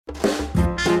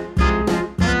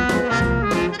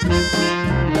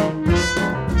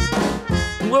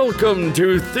Welcome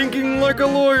to Thinking Like a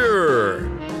Lawyer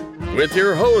with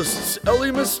your hosts Ellie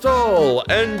Mistal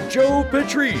and Joe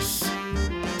Patrice,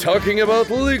 talking about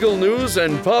legal news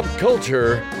and pop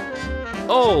culture,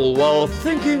 all while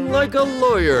thinking like a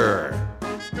lawyer.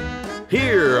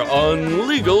 Here on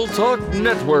Legal Talk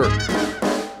Network.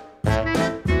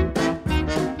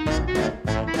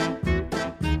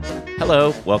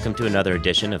 Hello, welcome to another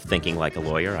edition of Thinking Like a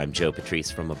Lawyer. I'm Joe Patrice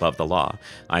from Above the Law.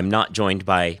 I'm not joined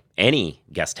by any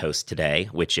guest host today,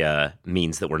 which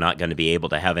means that we're not going to be able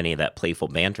to have any of that playful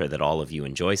banter that all of you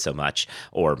enjoy so much,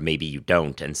 or maybe you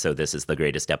don't, and so this is the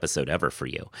greatest episode ever for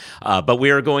you. But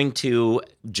we are going to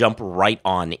jump right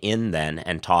on in then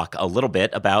and talk a little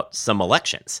bit about some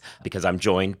elections, because I'm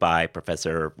joined by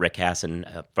Professor Rick Hasen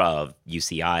of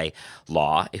UCI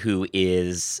Law, who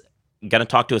is going to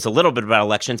talk to us a little bit about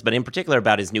elections, but in particular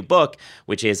about his new book,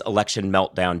 which is Election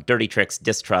Meltdown, Dirty Tricks,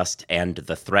 Distrust, and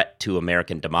the Threat to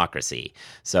American Democracy.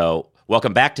 So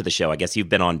welcome back to the show. I guess you've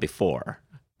been on before.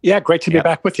 Yeah, great to be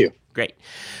back with you. Great.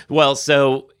 Well,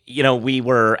 so, we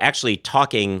were actually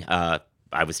talking, I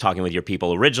was talking with your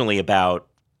people originally about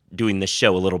doing this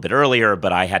show a little bit earlier,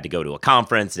 but I had to go to a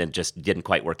conference and it just didn't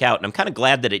quite work out. And I'm kind of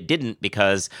glad that it didn't,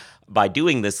 because by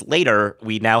doing this later,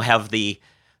 we now have the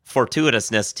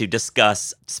fortuitousness to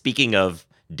discuss, speaking of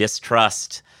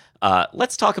distrust,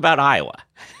 let's talk about Iowa.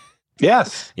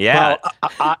 Yes. Yeah.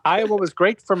 Well, Iowa was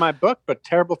great for my book, but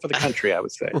terrible for the country, I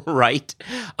would say. Right.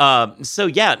 Iowa's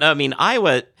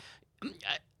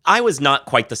not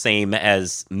quite the same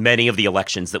as many of the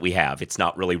elections that we have. It's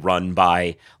not really run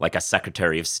by like a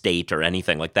Secretary of State or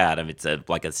anything like that. I mean, it's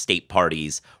like a state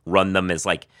parties run them as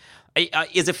like,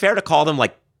 is it fair to call them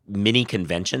like mini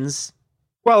conventions?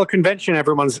 Well, a convention,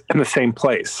 everyone's in the same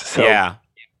place. So yeah.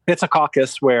 It's a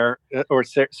caucus or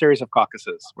series of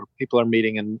caucuses where people are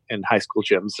meeting in high school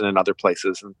gyms and in other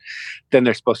places. And then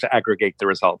they're supposed to aggregate the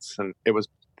results. And it was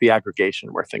the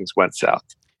aggregation where things went south.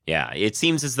 Yeah, it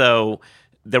seems as though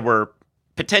there were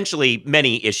potentially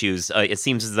many issues. It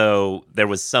seems as though there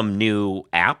was some new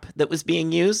app that was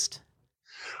being used.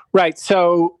 Right.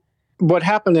 So what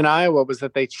happened in Iowa was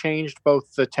that they changed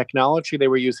both the technology they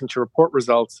were using to report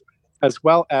results as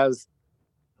well as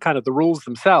kind of the rules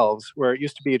themselves, where it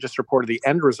used to be just reported the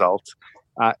end result.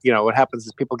 What happens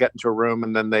is people get into a room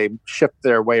and then they shift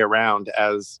their way around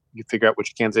as you figure out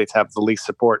which candidates have the least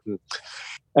support,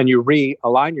 and you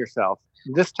realign yourself.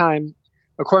 This time,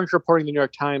 according to reporting in the New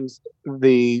York Times,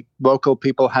 the local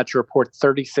people had to report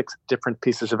 36 different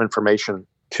pieces of information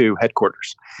to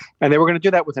headquarters. And they were going to do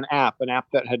that with an app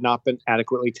that had not been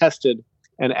adequately tested,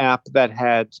 an app that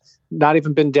had not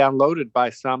even been downloaded by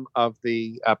some of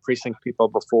the precinct people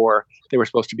before they were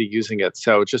supposed to be using it.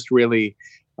 So just really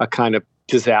a kind of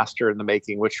disaster in the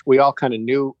making, which we all kind of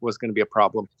knew was going to be a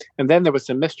problem. And then there was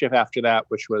some mischief after that,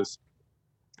 which was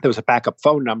there was a backup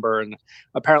phone number, and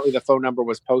apparently the phone number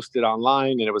was posted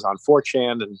online and it was on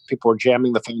 4chan, and people were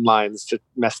jamming the phone lines to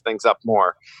mess things up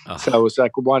more. So it was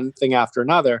like one thing after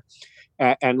another.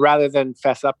 And rather than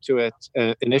fess up to it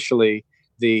initially,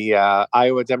 the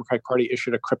Iowa Democratic Party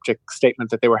issued a cryptic statement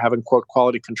that they were having, quote,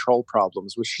 quality control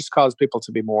problems, which just caused people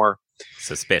to be more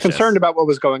suspicious, concerned about what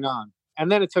was going on.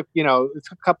 And then it took a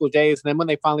couple of days. And then when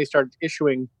they finally started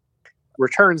issuing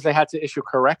returns, they had to issue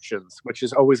corrections, which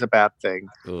is always a bad thing.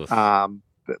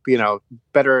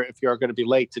 Better if you're going to be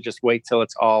late to just wait till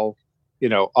it's all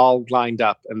lined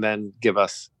up and then give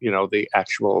us, the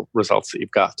actual results that you've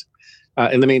got.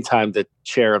 In the meantime, the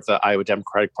chair of the Iowa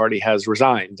Democratic Party has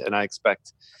resigned, and I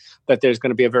expect that there's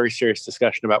going to be a very serious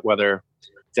discussion about whether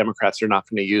Democrats are not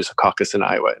going to use a caucus in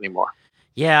Iowa anymore.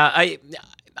 Yeah, I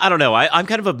don't know. I'm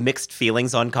kind of mixed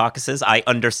feelings on caucuses. I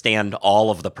understand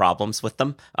all of the problems with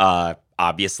them.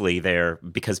 Obviously, they're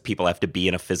because people have to be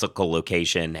in a physical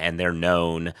location and they're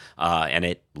known, and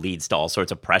it leads to all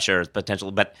sorts of pressures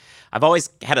potentially. But I've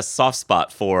always had a soft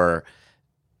spot for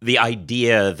the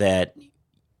idea that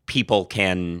people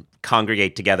can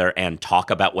congregate together and talk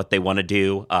about what they want to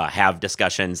do, have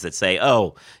discussions that say,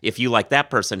 oh, if you like that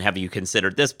person, have you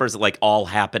considered this person? Like all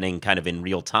happening kind of in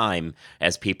real time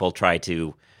as people try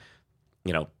to,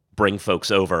 bring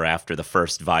folks over after the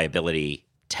first viability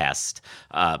test.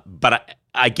 But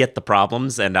I get the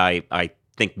problems, and I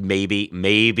think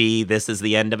maybe this is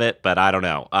the end of it, but I don't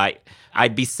know.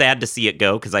 I'd be sad to see it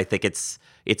go, because I think it's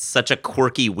such a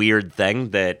quirky, weird thing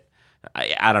that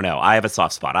I don't know. I have a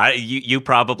soft spot. You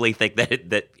probably think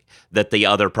that the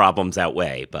other problems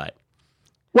outweigh, but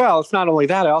well, it's not only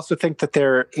that. I also think that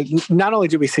not only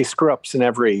do we see screw-ups in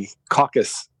every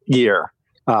caucus year.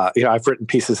 I've written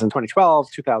pieces in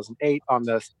 2012, 2008 on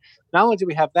this. Not only do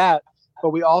we have that, but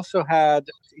we also had,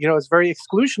 it's very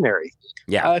exclusionary.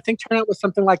 Yeah. I think turnout was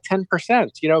something like 10%.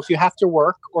 If you have to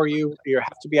work or you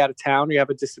have to be out of town, or you have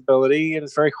a disability, and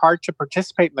it's very hard to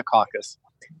participate in the caucus.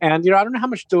 And, I don't know how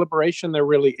much deliberation there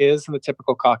really is in the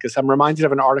typical caucus. I'm reminded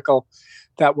of an article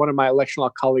that one of my election law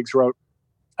colleagues wrote,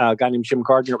 a guy named Jim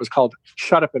Gardner. It was called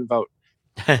 "Shut Up and Vote."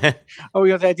 The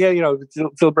idea,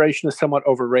 deliberation is somewhat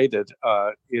overrated,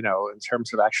 in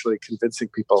terms of actually convincing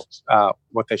people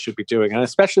what they should be doing. And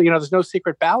especially, there's no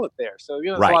secret ballot there. So,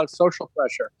 there's a lot of social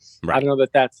pressure. Right. I don't know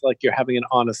that's like you're having an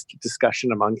honest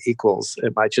discussion among equals.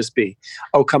 It might just be,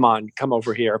 oh, come on, come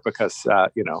over here because,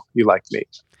 you like me.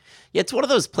 Yeah, it's one of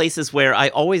those places where I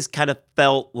always kind of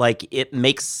felt like it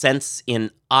makes sense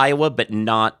in Iowa, but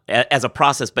not as a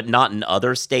process, but not in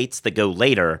other states that go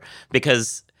later,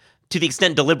 because to the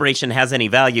extent deliberation has any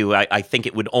value, I think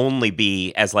it would only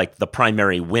be as like the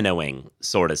primary winnowing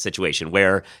sort of situation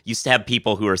where you used to have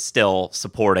people who are still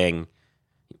supporting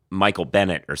Michael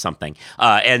Bennet or something.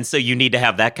 And so you need to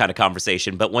have that kind of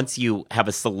conversation. But once you have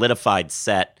a solidified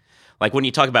set, like when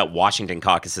you talk about Washington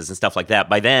caucuses and stuff like that,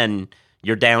 by then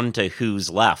you're down to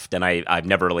who's left. And I've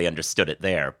never really understood it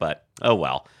there, but oh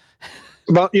well.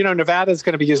 Well, Nevada's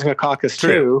going to be using a caucus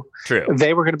too. True.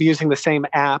 They were going to be using the same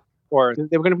app, or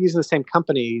they were going to be using the same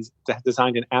companies that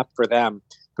designed an app for them,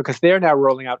 because they're now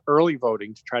rolling out early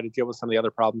voting to try to deal with some of the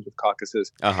other problems with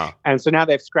caucuses. Uh-huh. And so now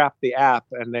they've scrapped the app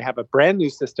and they have a brand new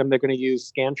system. They're going to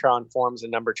use Scantron forms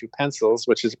and number 2 pencils,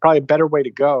 which is probably a better way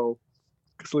to go,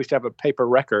 because at least have a paper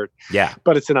record. Yeah.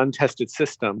 But it's an untested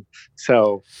system.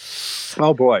 So,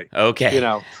 oh boy. Okay.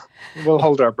 We'll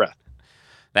hold our breath.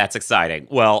 That's exciting.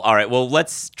 Well, all right. Well,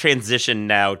 let's transition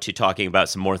now to talking about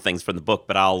some more things from the book,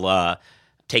 but I'll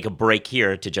take a break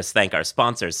here to just thank our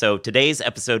sponsors. So today's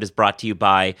episode is brought to you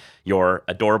by your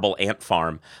adorable Ant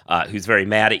Farm, who's very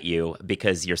mad at you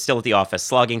because you're still at the office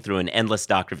slogging through an endless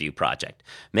doc review project.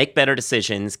 Make better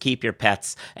decisions, keep your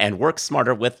pets, and work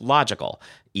smarter with Logical,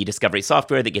 e-discovery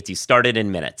software that gets you started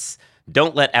in minutes.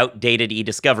 Don't let outdated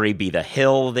e-discovery be the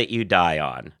hill that you die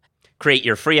on. Create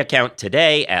your free account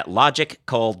today at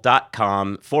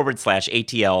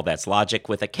logiccall.com/ATL. That's logic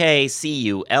with a K,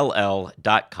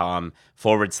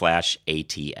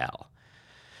 CULL.com/ATL.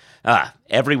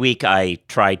 Every week I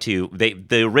try to,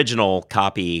 the original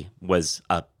copy was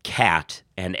a cat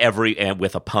and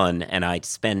with a pun, and I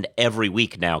spend every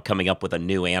week now coming up with a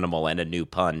new animal and a new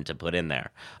pun to put in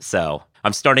there. So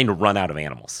I'm starting to run out of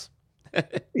animals.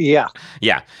 Yeah.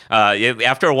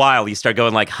 After a while, you start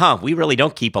going like, we really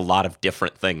don't keep a lot of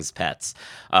different things pets.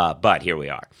 But here we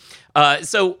are.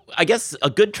 So I guess a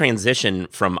good transition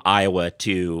from Iowa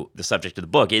to the subject of the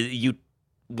book is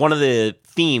one of the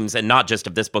themes, and not just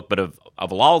of this book, but of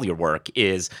all your work,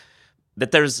 is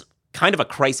that there's kind of a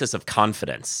crisis of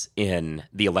confidence in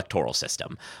the electoral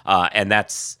system. And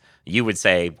that's, you would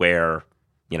say, where,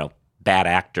 bad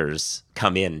actors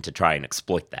come in to try and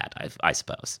exploit that, I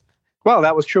suppose. Well,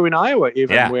 that was true in Iowa,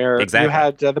 even, where exactly. You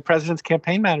had the president's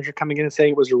campaign manager coming in and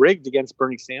saying it was rigged against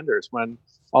Bernie Sanders, when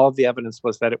all of the evidence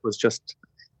was that it was just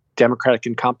Democratic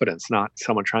incompetence, not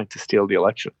someone trying to steal the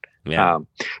election. Yeah.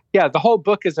 The whole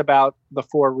book is about the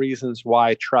 4 reasons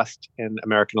why trust in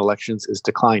American elections is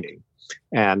declining,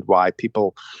 and why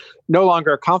people no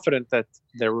longer are confident that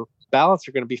their ballots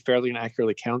are going to be fairly and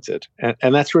accurately counted.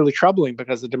 And that's really troubling,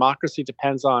 because the democracy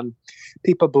depends on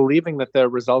people believing that the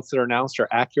results that are announced are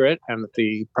accurate and that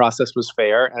the process was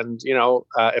fair. And,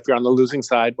 if you're on the losing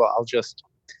side, well, I'll just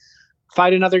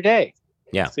fight another day.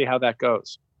 Yeah. See how that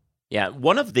goes. Yeah.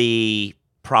 One of the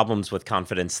problems with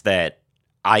confidence that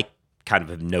I kind of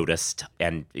have noticed,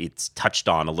 and it's touched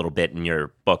on a little bit in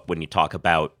your book when you talk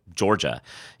about Georgia,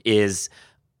 is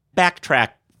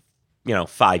backtrack,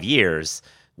 5 years.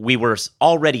 We were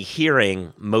already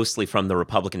hearing, mostly from the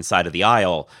Republican side of the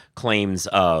aisle, claims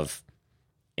of,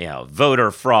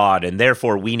 voter fraud, and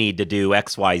therefore we need to do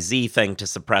XYZ thing to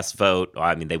suppress vote.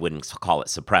 I mean, they wouldn't call it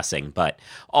suppressing, but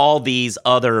all these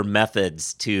other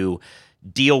methods to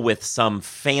deal with some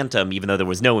phantom, even though there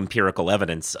was no empirical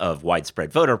evidence of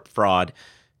widespread voter fraud,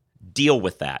 deal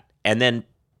with that. And then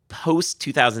post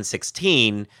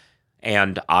 2016,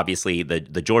 and obviously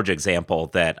the Georgia example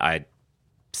that I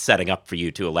setting up for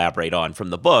you to elaborate on from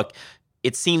the book,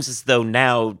 it seems as though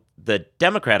now the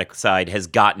Democratic side has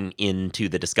gotten into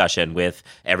the discussion with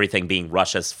everything being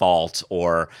Russia's fault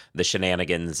or the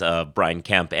shenanigans of Brian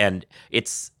Kemp. And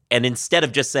instead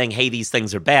of just saying, hey, these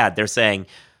things are bad, they're saying,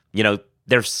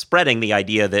 they're spreading the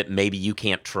idea that maybe you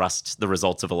can't trust the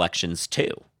results of elections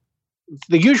too.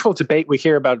 The usual debate we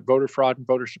hear about voter fraud and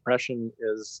voter suppression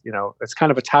is, it's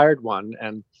kind of a tired one.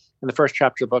 And in the first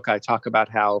chapter of the book, I talk about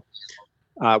how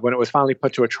When it was finally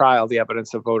put to a trial, the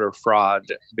evidence of voter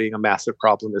fraud being a massive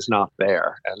problem is not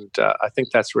there. And I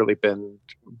think that's really been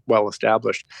well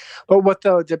established. But what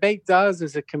the debate does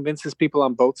is it convinces people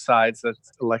on both sides that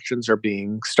elections are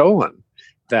being stolen,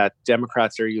 that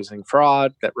Democrats are using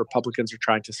fraud, that Republicans are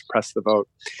trying to suppress the vote.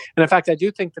 And in fact, I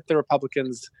do think that the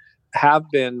Republicans have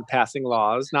been passing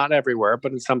laws, not everywhere,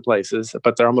 but in some places,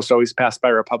 but they're almost always passed by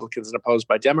Republicans and opposed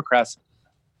by Democrats.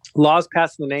 Laws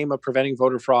passed in the name of preventing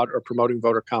voter fraud or promoting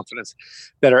voter confidence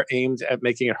that are aimed at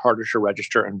making it harder to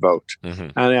register and vote.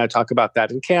 Mm-hmm. And I talk about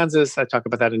that in Kansas. I talk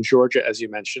about that in Georgia, as you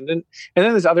mentioned. And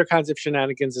then there's other kinds of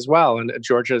shenanigans as well. And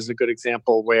Georgia is a good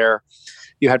example where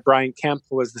you had Brian Kemp,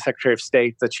 who was the Secretary of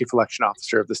State, the chief election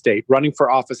officer of the state, running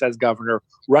for office as governor,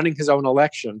 running his own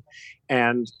election.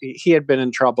 And he had been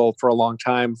in trouble for a long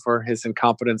time for his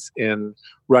incompetence in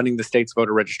running the state's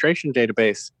voter registration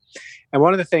database. And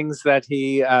one of the things that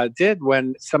he did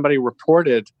when somebody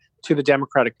reported to the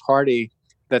Democratic Party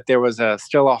that there was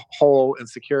still a hole in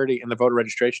security in the voter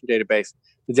registration database,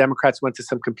 the Democrats went to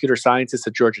some computer scientists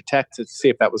at Georgia Tech to see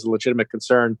if that was a legitimate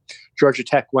concern. Georgia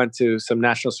Tech went to some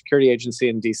national security agency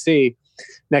in D.C.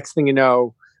 Next thing you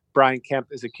know, Brian Kemp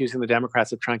is accusing the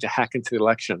Democrats of trying to hack into the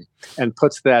election and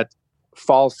puts that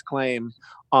false claim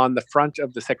on the front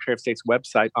of the Secretary of State's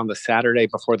website on the Saturday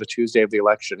before the Tuesday of the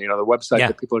election. You know, the website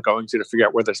that people are going to figure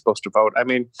out where they're supposed to vote. I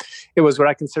mean, it was what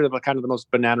I consider kind of the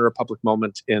most banana republic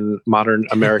moment in modern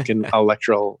American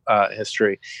electoral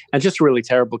history. And just really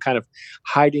terrible, kind of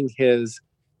hiding his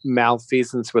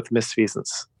malfeasance with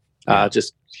misfeasance.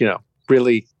 Just, you know,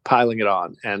 really piling it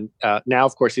on. And now,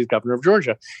 of course, he's governor of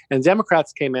Georgia. And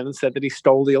Democrats came in and said that he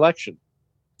stole the election.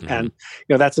 Mm-hmm. And,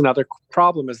 you know, that's another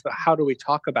problem is how do we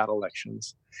talk about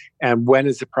elections and when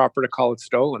is it proper to call it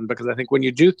stolen? Because I think when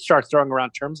you do start throwing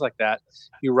around terms like that,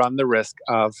 you run the risk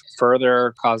of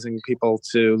further causing people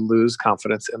to lose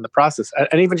confidence in the process.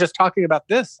 And even just talking about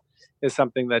this is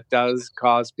something that does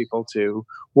cause people to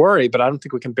worry, but I don't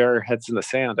think we can bury our heads in the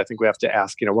sand. I think we have to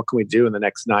ask, you know, what can we do in the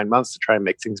next 9 months to try and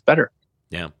make things better?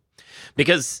 Yeah.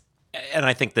 Because, and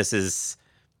I think this is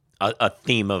a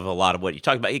theme of a lot of what you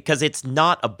talk about, because it's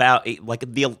not about like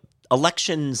the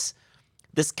elections,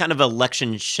 this kind of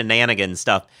election shenanigan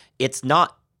stuff. It's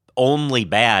not only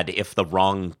bad if the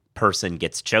wrong person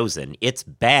gets chosen. It's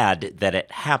bad that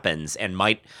it happens and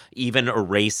might even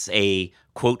erase a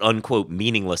quote unquote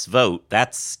meaningless vote.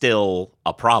 That's still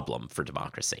a problem for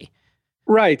democracy.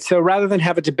 Right. So rather than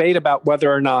have a debate about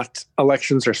whether or not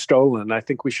elections are stolen, I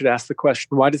think we should ask the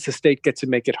question, why does the state get to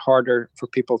make it harder for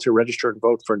people to register and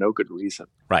vote for no good reason?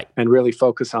 Right. And really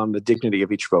focus on the dignity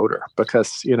of each voter.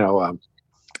 Because, you know,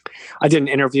 I did an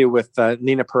interview with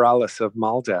Nina Perales of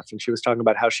MALDEF, and she was talking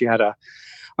about how she had a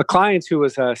client who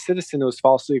was a citizen who was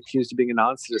falsely accused of being a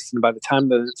non-citizen. By the time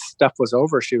the stuff was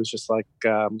over, she was just like,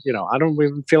 you know, I don't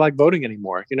even feel like voting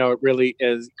anymore. You know, it really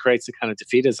creates a kind of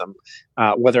defeatism,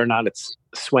 whether or not it's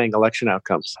swaying election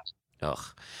outcomes. Ugh.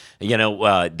 You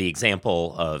know, the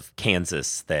example of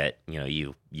Kansas that, you know,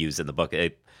 you use in the book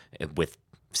with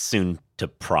soon to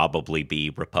probably be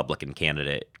Republican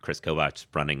candidate Chris Kobach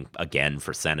running again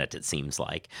for Senate, it seems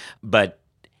like. But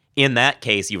in that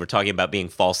case, you were talking about being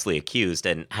falsely accused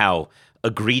and how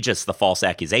egregious the false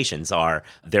accusations are.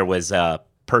 There was a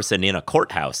person in a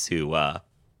courthouse who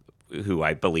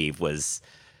I believe was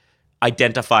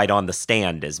identified on the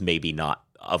stand as maybe not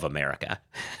of America.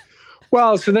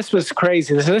 Well, so this was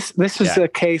crazy. This was a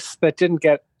case that didn't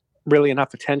get really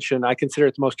enough attention. I consider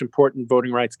it the most important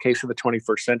voting rights case of the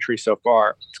 21st century so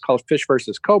far. It's called Fish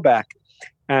versus Kobach.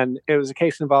 And it was a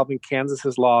case involving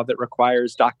Kansas's law that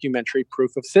requires documentary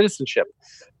proof of citizenship.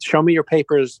 Show me your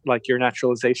papers, like your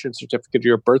naturalization certificate or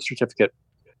your birth certificate,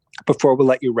 before we'll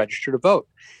let you register to vote.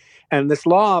 And this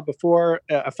law, before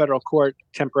a federal court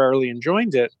temporarily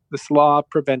enjoined it, this law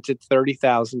prevented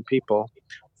 30,000 people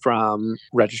from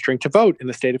registering to vote in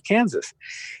the state of Kansas.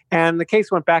 And the case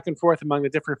went back and forth among the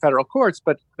different federal courts.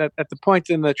 But at the point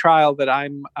in the trial that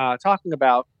I'm talking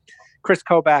about, Chris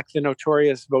Kobach, the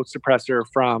notorious vote suppressor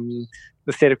from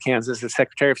the state of Kansas, the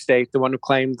Secretary of State, the one who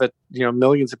claimed that, you know,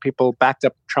 millions of people backed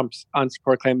up Trump's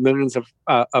unsupport claim, millions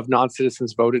of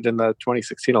non-citizens voted in the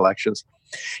 2016 elections.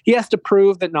 He has to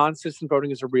prove that non-citizen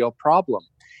voting is a real problem.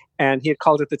 And he had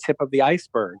called it the tip of the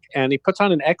iceberg. And he puts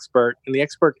on an expert, and the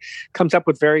expert comes up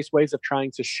with various ways of trying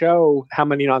to show how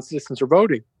many non-citizens are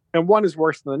voting. And one is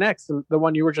worse than the next. And the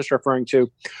one you were just referring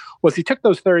to was he took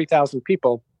those 30,000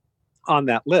 people on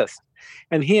that list,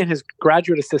 and he and his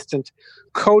graduate assistant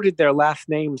coded their last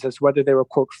names as whether they were,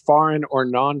 quote, foreign or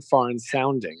non-foreign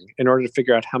sounding in order to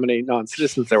figure out how many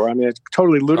non-citizens there were. I mean, it's a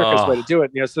totally ludicrous way to do it.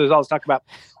 You know, so there's all this talk about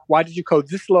why did you code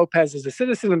this Lopez as a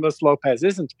citizen and this Lopez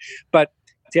isn't? But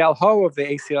Dale Ho of the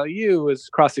ACLU is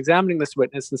cross-examining this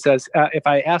witness and says, if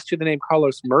I asked you the name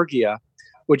Carlos Murguia,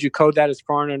 would you code that as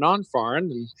foreign or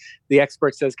non-foreign? And the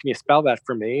expert says, can you spell that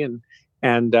for me?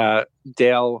 And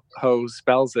Dale Ho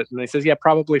spells it. And he says, yeah,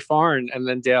 probably foreign. And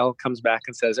then Dale comes back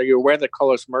and says, are you aware that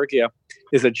Carlos Murguia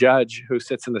is a judge who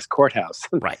sits in this courthouse?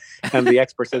 Right. And the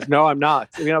expert says, no, I'm not.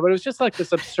 But it was just like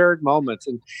this absurd moment.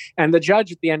 And the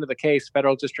judge at the end of the case,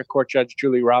 Federal District Court Judge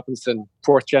Julie Robinson,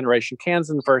 fourth generation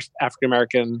Kansan, first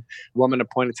African-American woman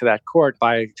appointed to that court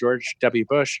by George W.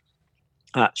 Bush.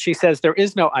 She says there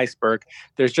is no iceberg.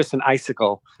 There's just an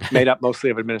icicle made up mostly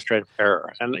of administrative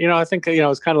error. And, I think,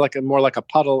 it's kind of more like a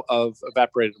puddle of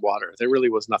evaporated water. There really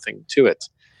was nothing to it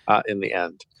in the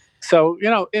end. So,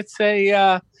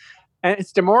 and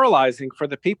it's demoralizing for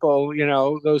the people,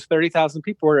 those 30,000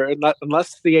 people were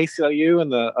unless the ACLU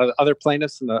and the other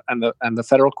plaintiffs and the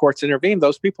federal courts intervened,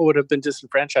 those people would have been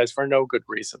disenfranchised for no good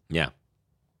reason. Yeah.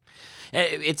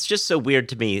 It's just so weird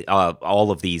to me,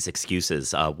 all of these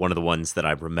excuses. One of the ones that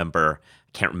I remember,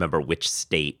 can't remember which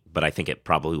state, but I think it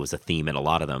probably was a theme in a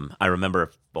lot of them. I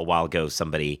remember a while ago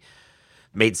somebody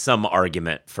made some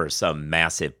argument for some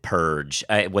massive purge.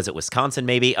 Was it Wisconsin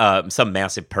maybe? Some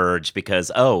massive purge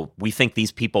because, we think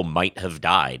these people might have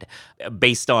died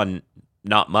based on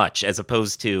not much, as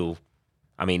opposed to,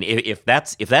 if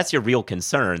that's your real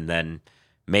concern, then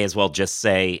may as well just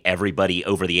say everybody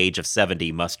over the age of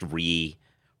 70 must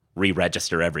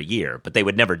re-register every year. But they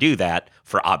would never do that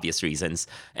for obvious reasons.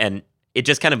 And it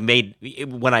just kind of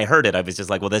when I heard it, I was just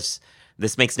like, well, this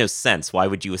makes no sense. Why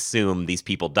would you assume these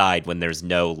people died when there's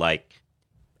no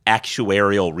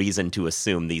actuarial reason to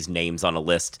assume these names on a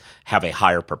list have a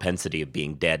higher propensity of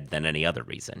being dead than any other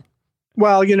reason?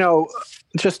 Well,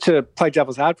 just to play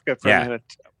devil's advocate for a minute,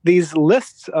 these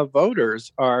lists of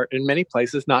voters are in many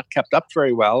places not kept up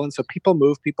very well. And so people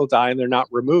move, people die, and they're not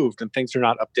removed and things are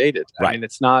not updated. Right.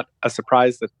 It's not a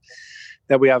surprise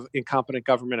that we have incompetent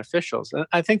government officials. And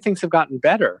I think things have gotten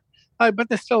better. But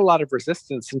there's still a lot of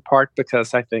resistance, in part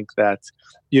because I think that,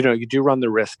 you do run the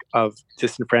risk of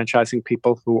disenfranchising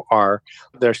people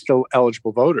they're still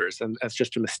eligible voters. And that's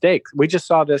just a mistake. We just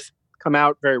saw this come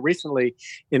out very recently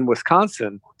in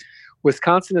Wisconsin.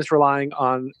 Wisconsin is relying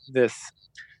on this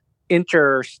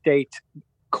interstate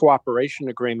cooperation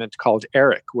agreement called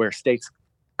ERIC, where states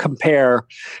compare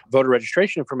voter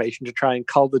registration information to try and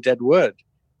cull the dead wood.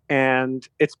 And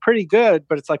it's pretty good,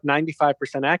 but it's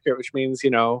 95% accurate, which means,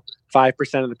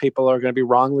 5% of the people are going to be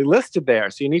wrongly listed there.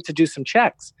 So you need to do some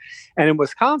checks. And in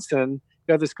Wisconsin,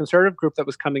 you have this conservative group that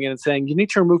was coming in and saying, you need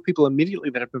to remove people immediately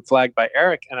that have been flagged by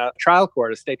ERIC. And a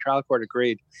state trial court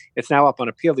agreed. It's now up on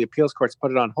appeal. The appeals court's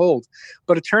put it on hold.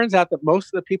 But it turns out that most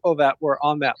of the people that were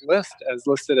on that list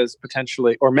listed as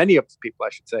potentially, or many of the people, I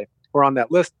should say, were on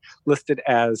that list listed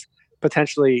as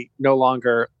potentially no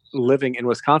longer living in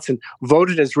Wisconsin,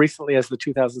 voted as recently as the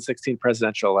 2016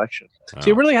 presidential election. Wow. So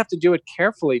you really have to do it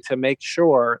carefully to make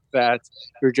sure that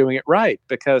you're doing it right.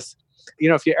 Because,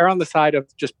 if you err on the side of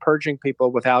just purging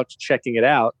people without checking it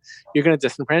out, you're going to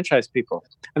disenfranchise people.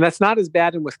 And that's not as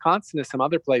bad in Wisconsin as some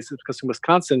other places, because in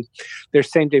Wisconsin, there's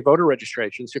same-day voter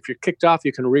registration. So if you're kicked off,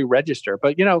 you can re-register.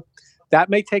 But, that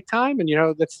may take time. And,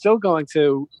 that's still going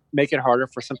to make it harder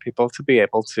for some people to be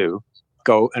able to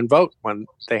go and vote when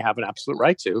they have an absolute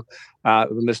right to.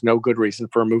 And there's no good reason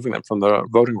for removing them from the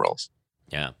voting rolls.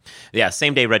 Yeah.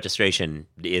 Same-day registration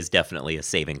is definitely a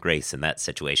saving grace in that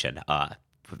situation.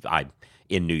 I'm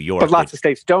in New York. But lots of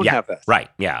states don't have this. Right,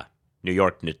 yeah. New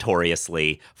York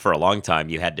notoriously, for a long time,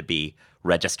 you had to be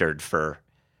registered for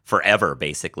forever,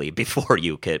 basically, before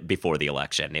the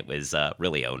election. It was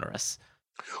really onerous.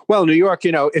 Well, New York,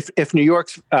 if New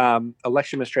York's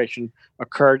election administration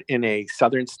occurred in a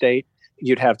southern state,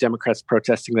 you'd have Democrats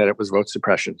protesting that it was vote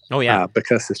suppression. Oh, yeah.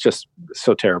 Because it's just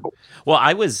so terrible. Well,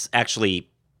 I was actually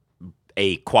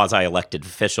a quasi-elected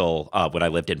official when I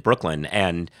lived in Brooklyn,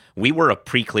 and we were a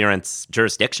pre-clearance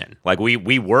jurisdiction.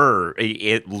 We were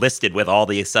listed with all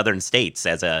the southern states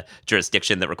as a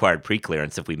jurisdiction that required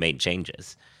pre-clearance if we made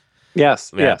changes.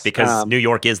 Yes. Because New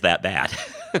York is that bad.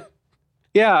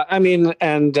 Yeah,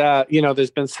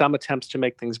 there's been some attempts to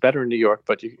make things better in New York,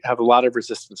 but you have a lot of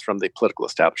resistance from the political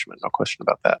establishment. No question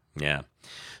about that. Yeah.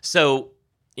 So,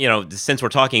 since we're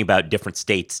talking about different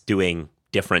states doing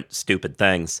different stupid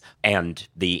things and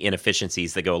the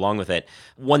inefficiencies that go along with it,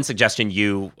 one suggestion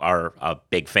you are a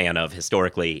big fan of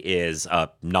historically is a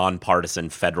nonpartisan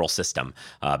federal system,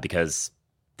 because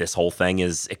this whole thing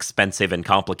is expensive and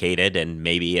complicated, and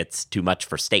maybe it's too much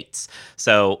for states.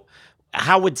 So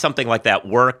how would something like that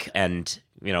work? And,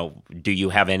 do you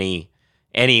have any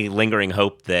lingering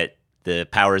hope that the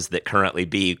powers that currently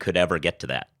be could ever get to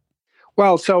that?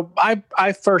 Well, so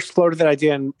I first floated that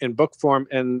idea in book form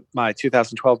in my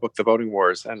 2012 book, The Voting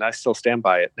Wars, and I still stand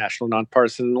by it. National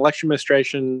Nonpartisan Election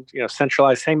Administration,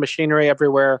 centralized same machinery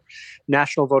everywhere,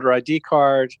 national voter ID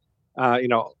card,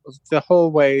 the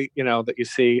whole way, that you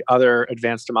see other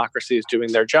advanced democracies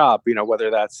doing their job, whether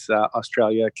that's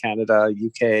Australia, Canada,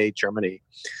 UK, Germany.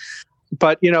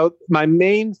 But, my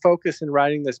main focus in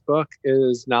writing this book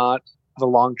is not the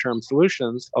long-term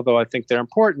solutions, although I think they're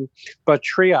important, but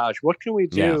triage. What can we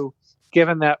do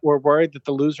given that we're worried that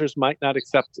the losers might not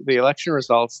accept the election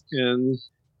results in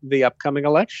the upcoming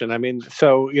election? I mean,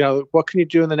 so, what can you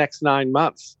do in the next 9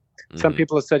 months? Some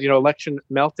people have said, election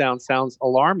meltdown sounds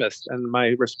alarmist. And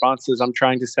my response is I'm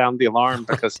trying to sound the alarm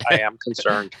because I am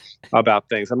concerned about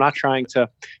things. I'm not trying to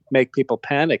make people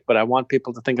panic, but I want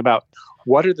people to think about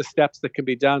what are the steps that can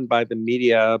be done by the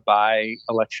media, by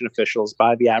election officials,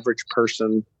 by the average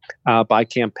person, by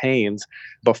campaigns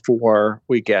before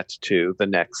we get to the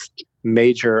next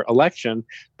major election,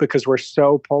 because we're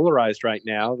so polarized right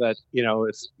now that,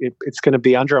 it's going to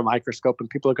be under a microscope and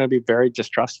people are going to be very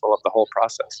distrustful of the whole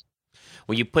process.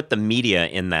 Well, you put the media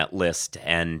in that list,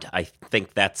 and I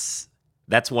think that's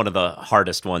one of the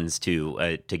hardest ones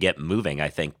to get moving, I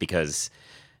think, because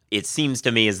it seems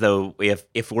to me as though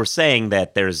if we're saying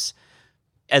that there's,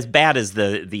 as bad as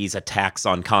these attacks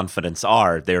on confidence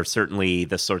are, they're certainly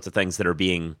the sorts of things that are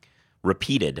being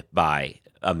repeated by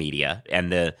a media,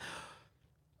 and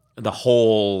the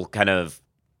whole kind of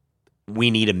we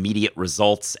need immediate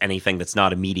results. Anything that's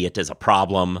not immediate is a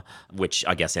problem, which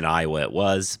I guess in Iowa it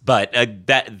was. But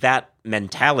that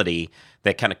mentality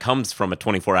that kind of comes from a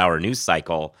 24-hour news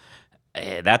cycle,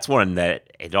 that's one that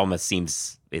it almost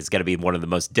seems is going to be one of the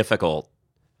most difficult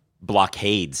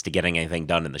blockades to getting anything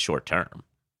done in the short term.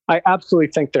 I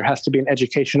absolutely think there has to be an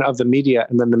education of the media,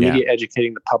 and then the media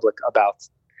educating the public about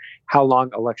how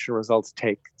long election results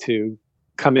take to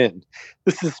come in.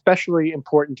 This is especially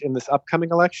important in this upcoming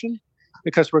election,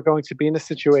 because we're going to be in a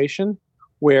situation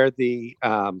where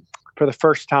for the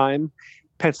first time,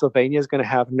 Pennsylvania is going to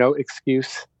have no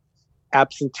excuse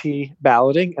absentee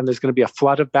balloting, and there's going to be a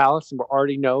flood of ballots, and we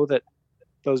already know that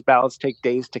those ballots take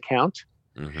days to count.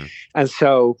 Mm-hmm. And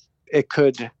so it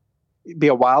could be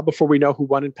a while before we know who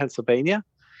won in Pennsylvania.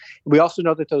 We also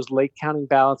know that those late counting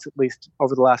ballots, at least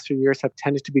over the last few years, have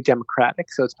tended to be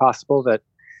Democratic. So it's possible that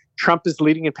Trump is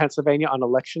leading in Pennsylvania on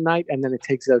election night, and then it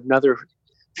takes another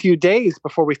few days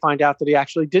before we find out that he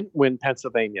actually didn't win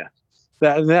Pennsylvania.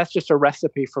 That's just a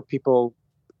recipe for people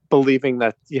believing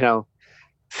that,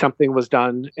 something was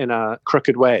done in a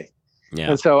crooked way. Yeah.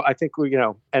 And so I think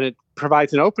and it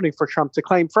provides an opening for Trump to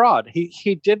claim fraud.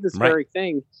 He did this very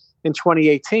thing in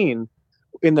 2018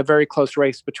 in the very close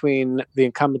race between the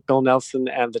incumbent Bill Nelson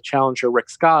and the challenger Rick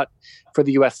Scott for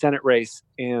the U.S. Senate race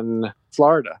in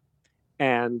Florida.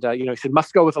 And, he said,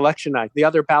 must go with election night. The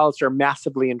other ballots are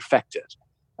massively infected.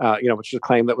 Which is a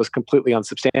claim that was completely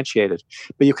unsubstantiated.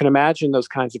 But you can imagine those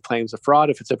kinds of claims of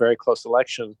fraud. If it's a very close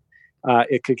election,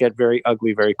 it could get very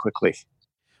ugly very quickly.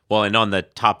 Well, and on the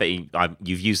topic,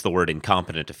 you've used the word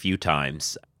incompetent a few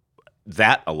times.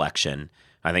 That election,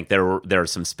 I think there are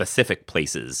some specific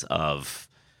places of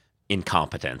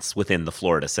incompetence within the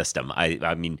Florida system.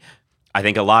 I mean, I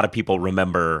think a lot of people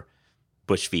remember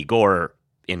Bush v. Gore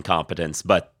incompetence,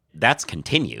 but that's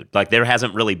continued. Like, there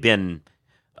hasn't really been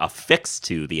a fix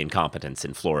to the incompetence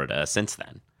in Florida since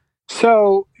then.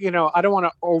 So, I don't want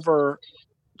to over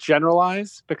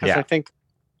generalize, because I think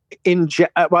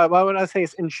what I say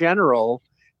is in general,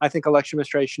 I think election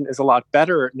administration is a lot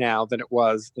better now than it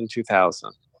was in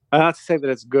 2000. Not to say that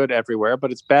it's good everywhere,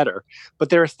 but it's better. But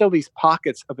there are still these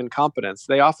pockets of incompetence.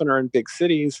 They often are in big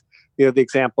cities. The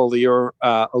example that you're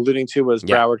alluding to was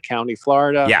Broward County,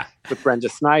 Florida, with Brenda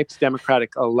Snipes,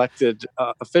 Democratic elected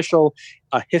official,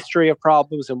 a history of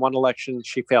problems. In one election,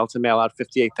 she failed to mail out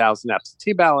 58,000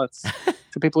 absentee ballots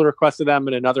to people who requested them.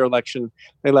 In another election,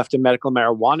 they left a medical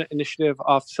marijuana initiative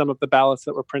off some of the ballots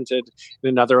that were printed. In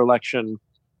another election,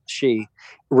 she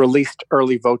released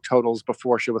early vote totals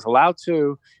before she was allowed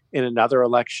to. In another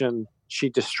election, she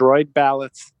destroyed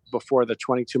ballots before the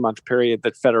 22-month period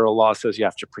that federal law says you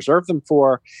have to preserve them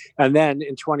for. And then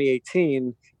in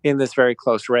 2018, in this very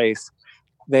close race,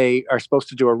 they are supposed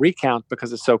to do a recount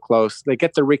because it's so close. They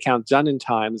get the recount done in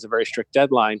time. It's a very strict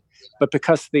deadline. But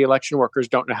because the election workers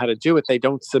don't know how to do it, they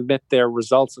don't submit their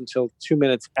results until 2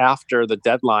 minutes after the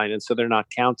deadline. And so they're not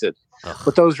counted.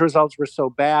 But those results were so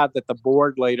bad that the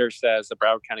board later says, the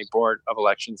Broward County Board of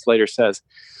Elections later says,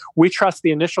 we trust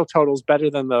the initial totals better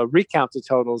than the recounted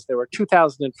totals. There were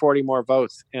 2,040 more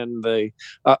votes in the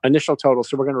initial totals,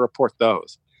 so we're going to report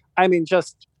those. I mean,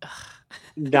 just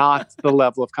not the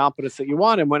level of competence that you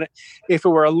want. And if it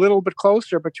were a little bit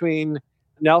closer between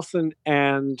Nelson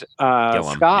and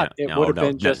Scott, it would have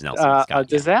been just a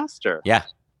disaster. Yeah.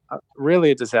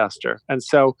 Really a disaster. And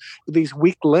so these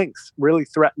weak links really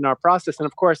threaten our process. And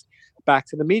of course, back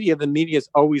to the media is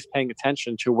always paying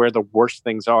attention to where the worst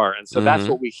things are. And so that's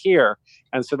what we hear.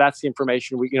 And so that's the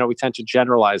information we tend to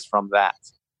generalize from that.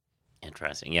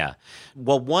 Interesting. Yeah.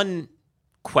 Well, one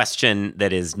question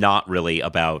that is not really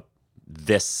about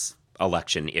this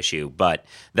election issue, but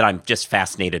that I'm just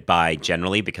fascinated by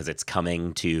generally because it's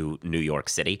coming to New York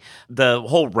City. The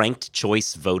whole ranked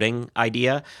choice voting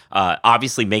idea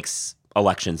obviously makes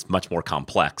elections much more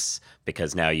complex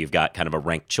because now you've got kind of a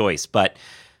ranked choice. But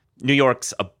New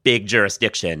York's a big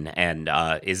jurisdiction and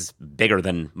is bigger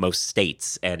than most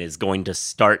states and is going to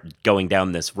start going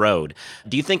down this road.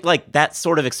 Do you think like that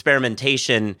sort of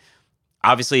experimentation,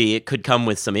 obviously it could come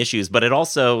with some issues, but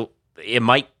it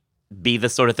might be the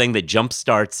sort of thing that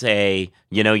jumpstarts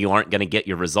you aren't going to get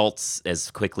your results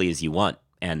as quickly as you want,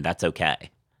 and that's okay.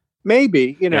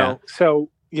 Maybe, so,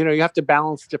 you have to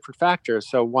balance different factors.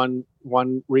 So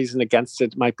one reason against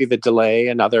it might be the delay.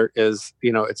 Another is,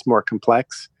 it's more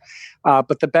complex.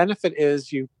 But the benefit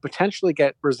is you potentially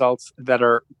get results that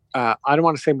are, I don't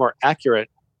want to say more accurate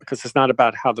because it's not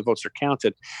about how the votes are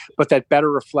counted, but that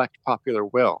better reflect popular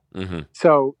will. Mm-hmm.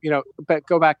 So, but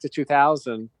go back to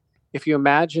 2000. If you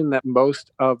imagine that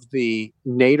most of the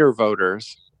Nader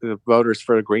voters, the voters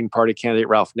for the Green Party candidate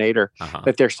Ralph Nader,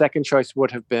 that their second choice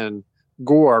would have been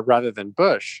Gore rather than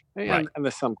Bush. And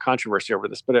there's some controversy over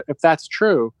this, but if that's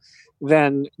true,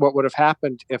 then what would have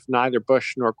happened if neither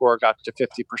Bush nor Gore got to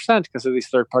 50% because of these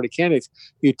third-party candidates?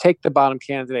 You'd take the bottom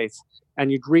candidates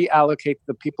and you'd reallocate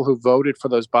the people who voted for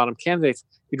those bottom candidates.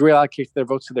 You'd reallocate their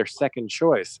votes to their second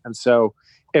choice. And so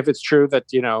if it's true that,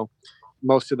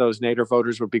 most of those Nader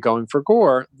voters would be going for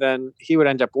Gore, then he would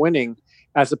end up winning,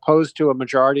 as opposed to a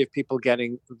majority of people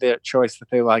getting the choice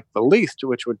that they like the least,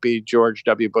 which would be George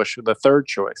W. Bush, the third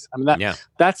choice. I mean,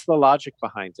 that's the logic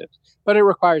behind it. But it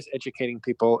requires educating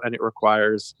people, and it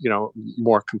requires,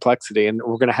 more complexity. And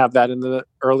we're going to have that in the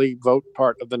early vote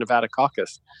part of the Nevada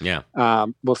caucus. Yeah.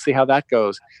 We'll see how that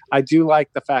goes. I do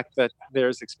like the fact that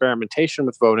there's experimentation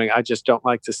with voting. I just don't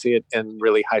like to see it in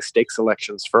really high stakes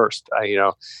elections first.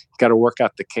 Got to work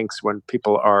out the kinks when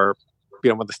people are,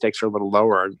 when the stakes are a little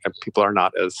lower and people are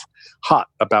not as hot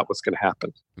about what's going to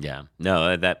happen. Yeah,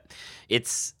 no,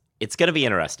 it's going to be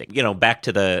interesting. Back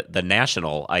to the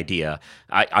national idea,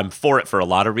 I'm for it for a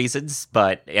lot of reasons,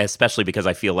 but especially because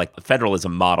I feel like the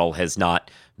federalism model has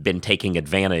not been taking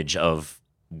advantage of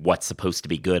what's supposed to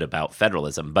be good about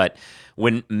federalism. But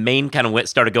when Maine kind of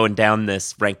started going down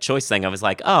this ranked choice thing, I was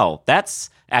like, oh, that's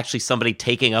actually somebody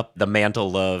taking up the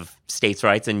mantle of states'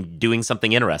 rights and doing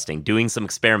something interesting, doing some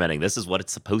experimenting. This is what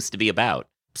it's supposed to be about.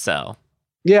 So,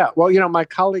 yeah, well, my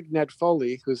colleague Ned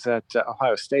Foley, who's at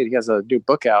Ohio State, he has a new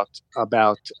book out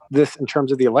about this in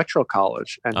terms of the Electoral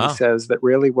College, and he says that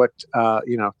really what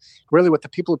the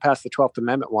people who passed the 12th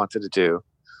Amendment wanted to do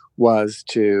was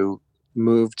to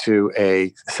move to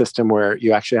a system where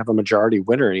you actually have a majority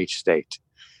winner in each state.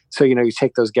 So, you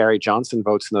take those Gary Johnson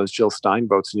votes and those Jill Stein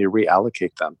votes and you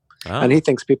reallocate them. Oh. And he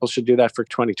thinks people should do that for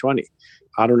 2020.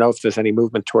 I don't know if there's any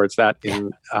movement towards that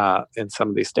in some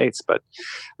of these states, but,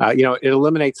 it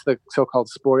eliminates the so-called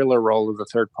spoiler role of the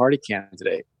third-party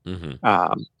candidate.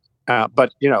 Mm-hmm.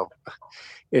 But,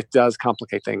 it does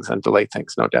complicate things and delay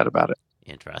things, no doubt about it.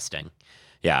 Interesting.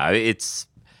 Yeah, it's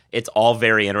all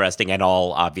very interesting and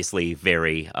all obviously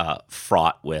very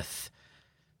fraught with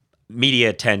media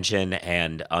attention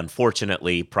and,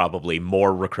 unfortunately, probably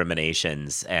more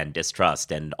recriminations and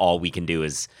distrust. And all we can do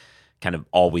is kind of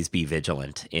always be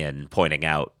vigilant in pointing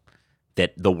out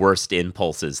that the worst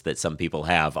impulses that some people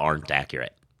have aren't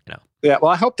accurate. Yeah,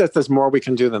 well, I hope that there's more we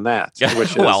can do than that,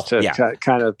 which is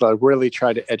kind of really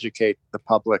try to educate the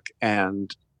public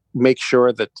and make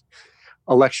sure that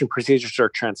election procedures are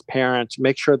transparent,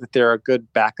 make sure that there are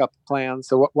good backup plans.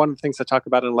 So one of the things I talk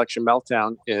about in Election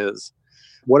Meltdown is,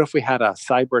 what if we had a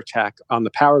cyber attack on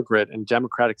the power grid in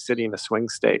Democratic City in a swing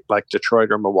state like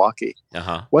Detroit or Milwaukee?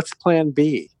 Uh-huh. What's plan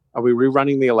B? Are we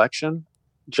rerunning the election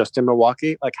just in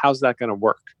Milwaukee? Like, how's that going to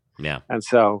work? Yeah. And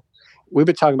so we've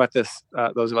been talking about this,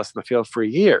 those of us in the field, for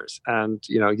years. And,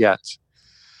 yet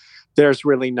there's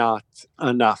really not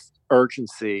enough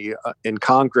urgency in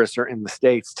Congress or in the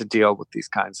states to deal with these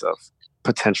kinds of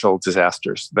potential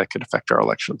disasters that could affect our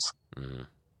elections. Mm.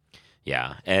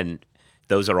 Yeah. And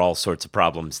those are all sorts of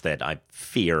problems that I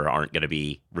fear aren't going to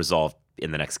be resolved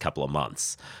in the next couple of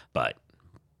months, but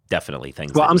definitely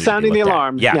things. Well, I'm sounding the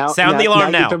alarm. Yeah, sound the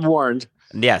alarm now. You've been warned.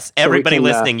 Yes, everybody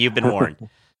listening, you've been warned.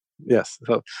 Yes.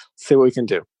 So see what we can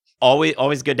do.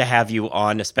 Always good to have you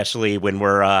on, especially when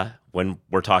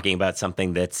we're talking about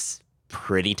something that's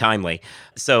pretty timely.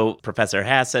 So Professor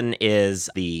Hasson is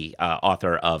the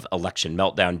author of Election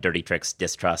Meltdown, Dirty Tricks,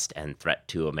 Distrust, and Threat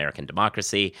to American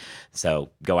Democracy. So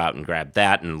go out and grab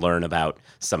that and learn about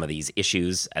some of these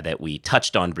issues that we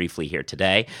touched on briefly here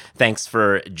today. Thanks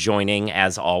for joining,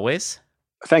 as always.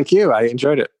 Thank you. I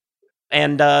enjoyed it.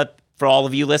 And for all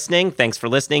of you listening, thanks for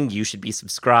listening. You should be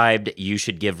subscribed. You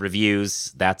should give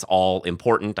reviews. That's all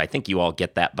important. I think you all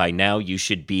get that by now. You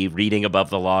should be reading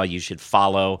Above the Law. You should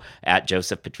follow at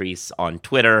Joseph Patrice on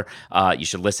Twitter. You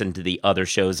should listen to the other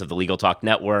shows of the Legal Talk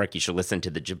Network. You should listen to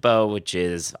the Jabot, which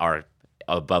is our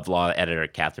Above Law editor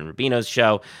Catherine Rubino's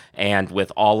show. And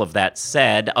with all of that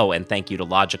said, and thank you to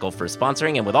Logical for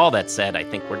sponsoring. And with all that said, I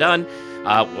think we're done.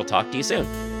 We'll talk to you soon.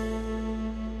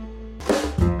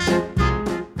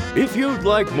 If you'd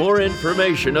like more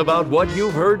information about what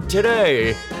you've heard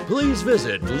today, please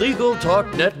visit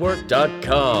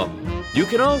LegalTalkNetwork.com. You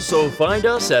can also find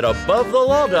us at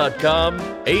AboveTheLaw.com,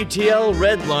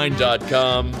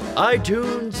 ATLRedline.com,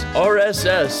 iTunes,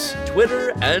 RSS, Twitter,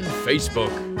 and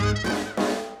Facebook.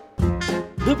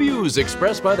 The views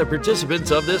expressed by the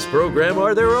participants of this program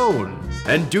are their own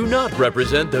and do not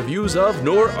represent the views of,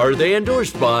 nor are they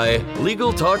endorsed by,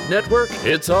 Legal Talk Network,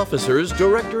 its officers,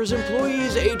 directors,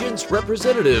 employees, agents,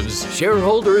 representatives,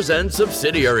 shareholders, and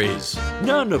subsidiaries.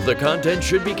 None of the content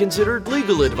should be considered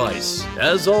legal advice.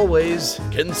 As always,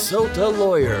 consult a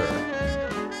lawyer.